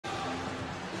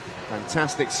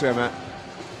Fantastic swimmer.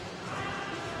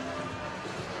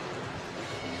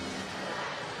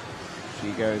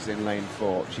 She goes in lane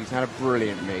 4. She's had a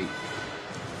brilliant meet.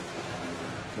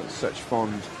 Got such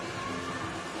fond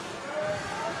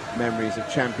memories of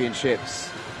championships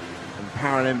and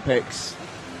Paralympics.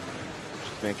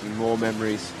 She's making more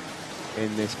memories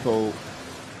in this pool.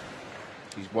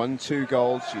 She's won 2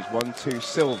 golds, she's won 2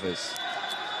 silvers.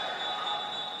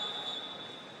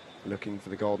 Looking for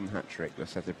the golden hat-trick,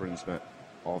 Liesette BRUINSMA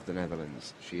of the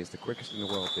Netherlands. She is the quickest in the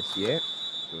world this year.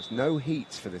 There was no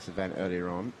heats for this event earlier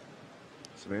on,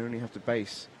 so we only have to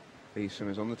base these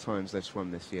swimmers on the times they've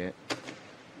swum this year.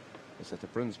 Liesette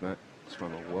BRUINSMA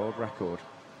swam a world record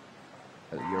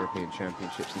at the European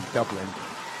Championships in Dublin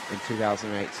in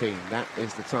 2018. That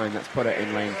is the time that's put her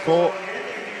in lane 4.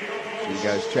 She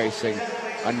goes chasing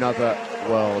another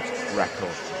world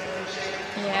record.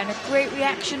 Yeah, and a great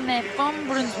reaction there from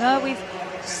BRUINSMA. We've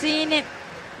seen it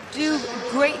do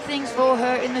great things for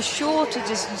her in the shorter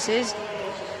distances,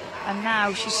 and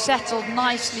now she's settled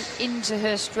nicely into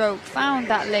her stroke, found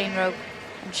that lane rope,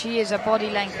 and she is a body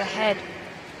length ahead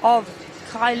of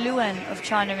Liwen of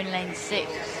China in lane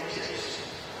 6.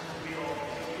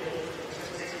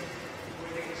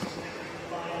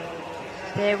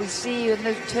 There we see in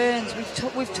those turns,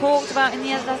 we've talked about in the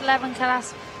S11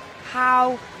 class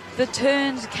how the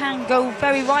turns can go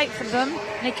very right for them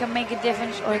and it can make a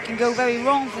difference, or it can go very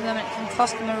wrong for them and it can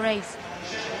cost them a race.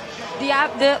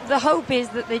 The hope is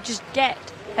that they just get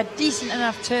a decent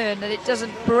enough turn that it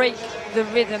doesn't break the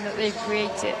rhythm that they've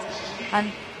created.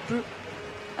 And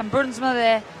BRUINSMA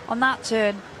there on that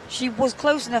turn, she was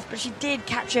close enough, but she did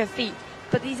catch her feet.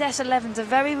 But these S11s are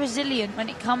very resilient when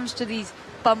it comes to these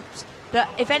bumps, that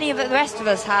if any of the rest of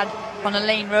us had on a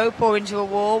lane rope or into a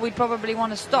wall, we'd probably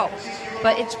want to stop.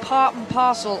 But it's part and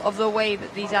parcel of the way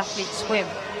that these athletes swim.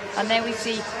 And there we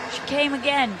see she came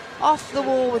again off the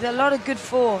wall with a lot of good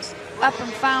force, up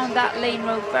and found that lane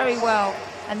rope very well.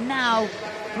 And now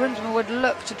BRUINSMA would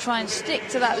look to try and stick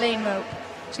to that lane rope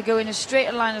to go in as straight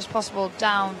a line as possible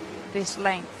down this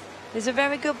length. There's a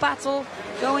very good battle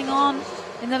going on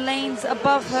in the lanes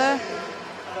above her.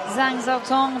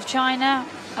 Xiaotong of China,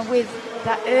 and with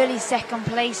that early second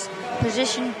place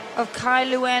position of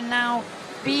Liwen now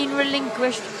being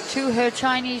relinquished to her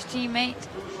Chinese teammate,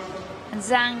 and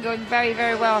ZHANG going very,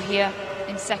 very well here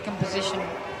in second position.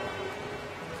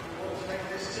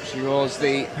 She was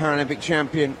the Paralympic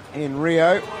champion in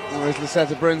Rio, whereas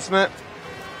Liesette BRUINSMA,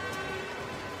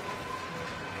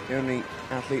 the only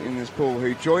athlete in this pool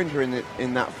who joined her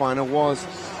in that final was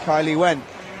Liwen.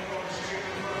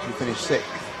 She finished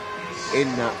 6th in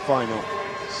that final.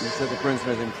 Liesette BRUINSMA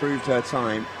has improved her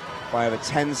time by over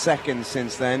 10 seconds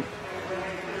since then.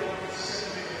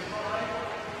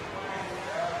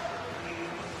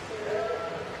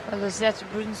 Well, Liesette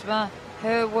BRUINSMA,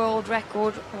 her world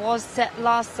record was set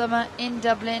last summer in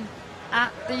Dublin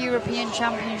at the European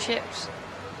Championships.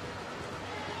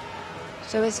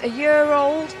 So it's a year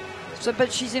old,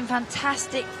 but she's in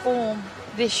fantastic form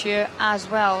this year as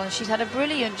well. And she's had a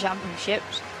brilliant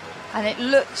championships, and it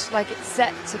looks like it's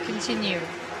set to continue.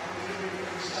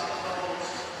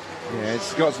 Yeah,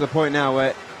 it's got to the point now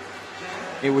where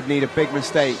it would need a big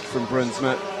mistake from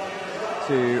BRUINSMA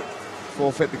to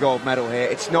forfeit the gold medal here.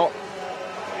 It's not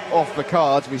off the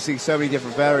cards. We see so many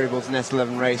different variables in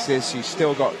S11 races. She's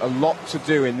still got a lot to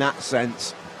do in that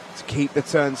sense, to keep the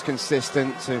turns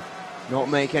consistent, to not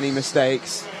make any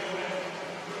mistakes.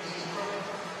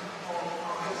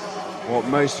 What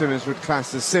most swimmers would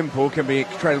class as simple can be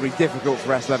incredibly difficult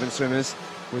for S11 swimmers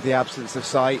with the absence of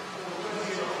sight.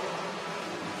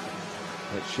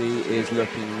 But she is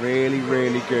looking really,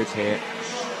 really good here.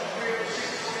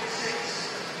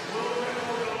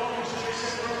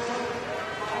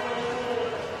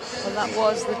 Well, that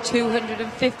was the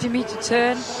 250-meter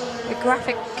turn. The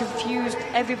graphic confused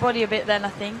everybody a bit then, I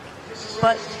think.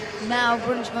 But now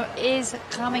BRUINSMA is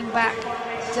coming back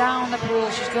down the pool.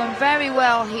 She's going very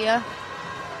well here.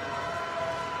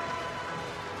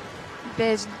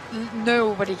 There's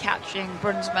nobody catching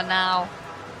BRUINSMA now.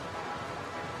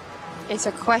 It's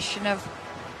a question of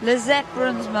Liesette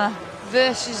BRUINSMA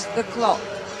versus the clock.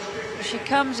 She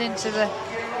comes into the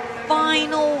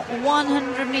final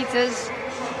 100 meters.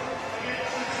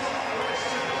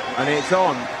 And it's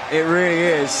on. It really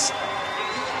is.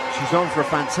 She's on for a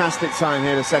fantastic time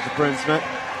here, Liesette BRUINSMA.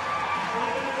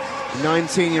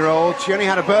 19-year-old. She only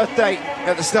had a birthday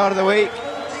at the start of the week.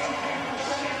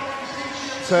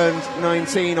 Turned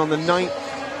 19 on the 9th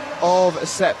of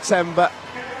September.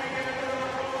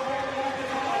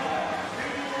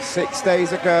 6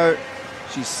 days ago.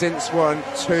 She's since won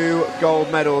 2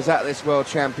 gold medals at this World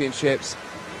Championships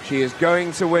She is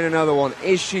going to win another one.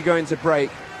 Is she going to break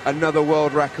another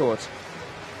world record?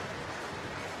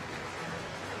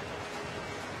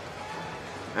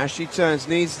 As she turns,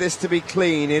 needs this to be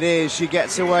clean. It is. She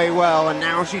gets away well, and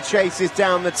now she chases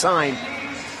down the time.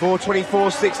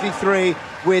 4:24.63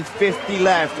 with 50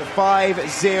 left.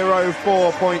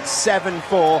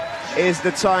 5:04.74 is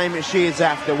the time she is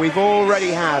after. We've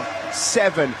already had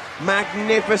 7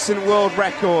 magnificent world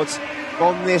records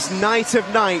on this night of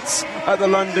nights at the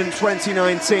London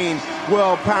 2019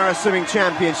 World Paraswimming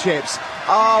Championships.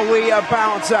 Are we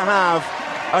about to have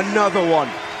another one?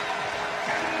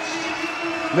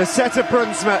 Liesette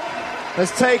BRUINSMA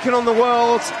has taken on the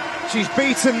world. She's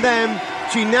beaten them.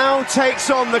 She now takes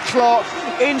on the clock.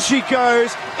 In she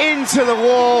goes, into the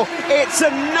wall. It's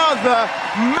another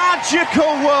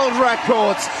magical world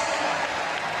record.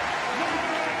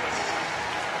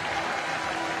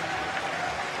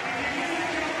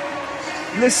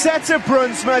 Liesette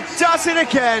BRUINSMA does it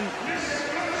again.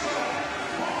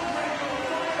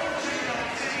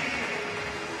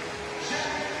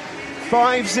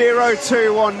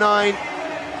 .5:02.19.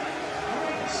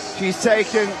 She's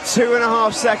taken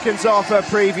 2.5 seconds off her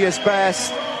previous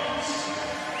best.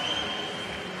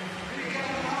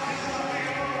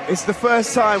 It's the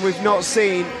first time we've not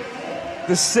seen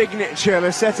the signature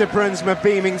Liesette BRUINSMA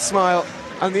beaming smile,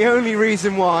 and the only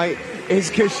reason why is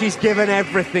because she's given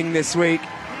everything this week.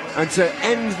 And to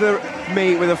end the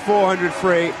meet with a 400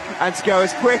 free and to go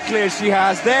as quickly as she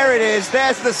has, there it is,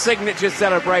 there's the signature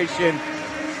celebration.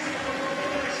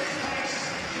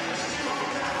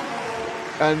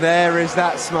 And there is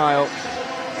that smile.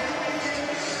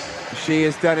 She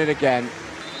has done it again.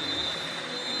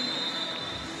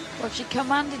 Well, she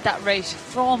commanded that race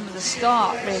from the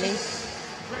start, really.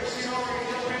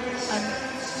 And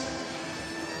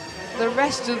the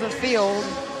rest of the field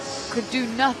could do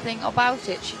nothing about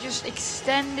it. She just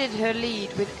extended her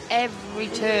lead with every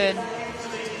turn,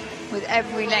 with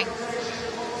every length.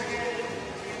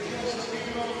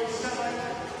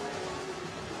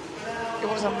 It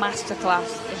was a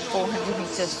masterclass in 400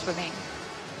 meters swimming.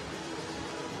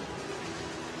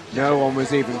 No one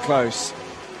was even close.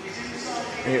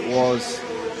 It was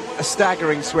a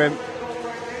staggering swim.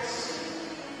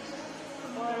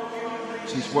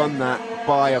 She's won that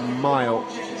by a mile.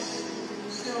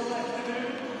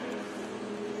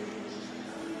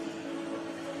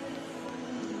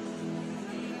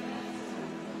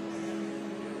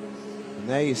 And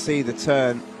there you see the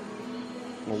turn.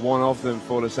 Well, one of them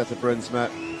for Liesette BRUINSMA.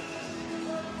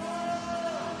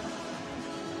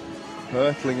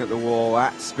 Hurtling at the wall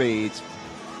at speed.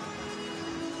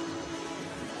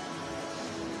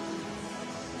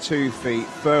 2 feet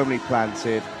firmly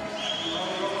planted.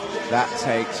 That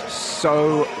takes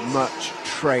so much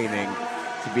training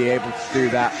to be able to do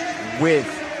that with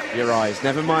your eyes,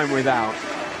 never mind without.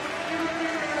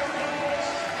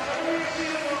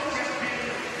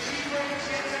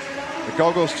 The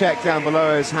goggles check down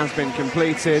below us has been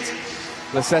completed.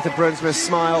 Liesette BRUINSMA's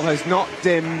smile has not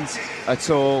dimmed at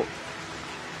all.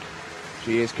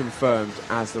 She is confirmed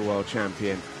as the world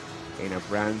champion in a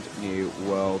brand new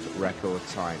world record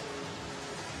time.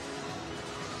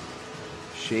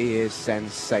 She is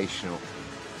sensational.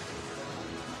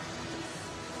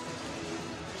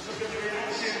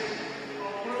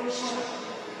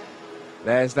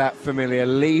 There's that familiar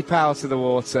leap out of the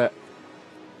water.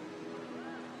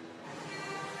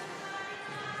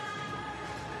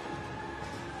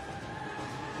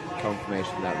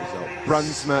 Confirmation of that result.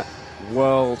 BRUINSMA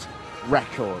world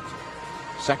record.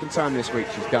 Second time this week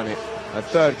she's done it. Her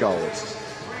third gold.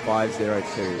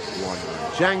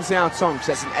 5:02.19. ZHANG Xiaotong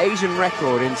sets an Asian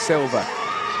record in silver.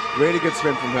 Really good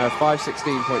swim from her.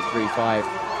 5:16.35.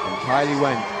 And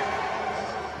Liwen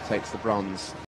takes the bronze.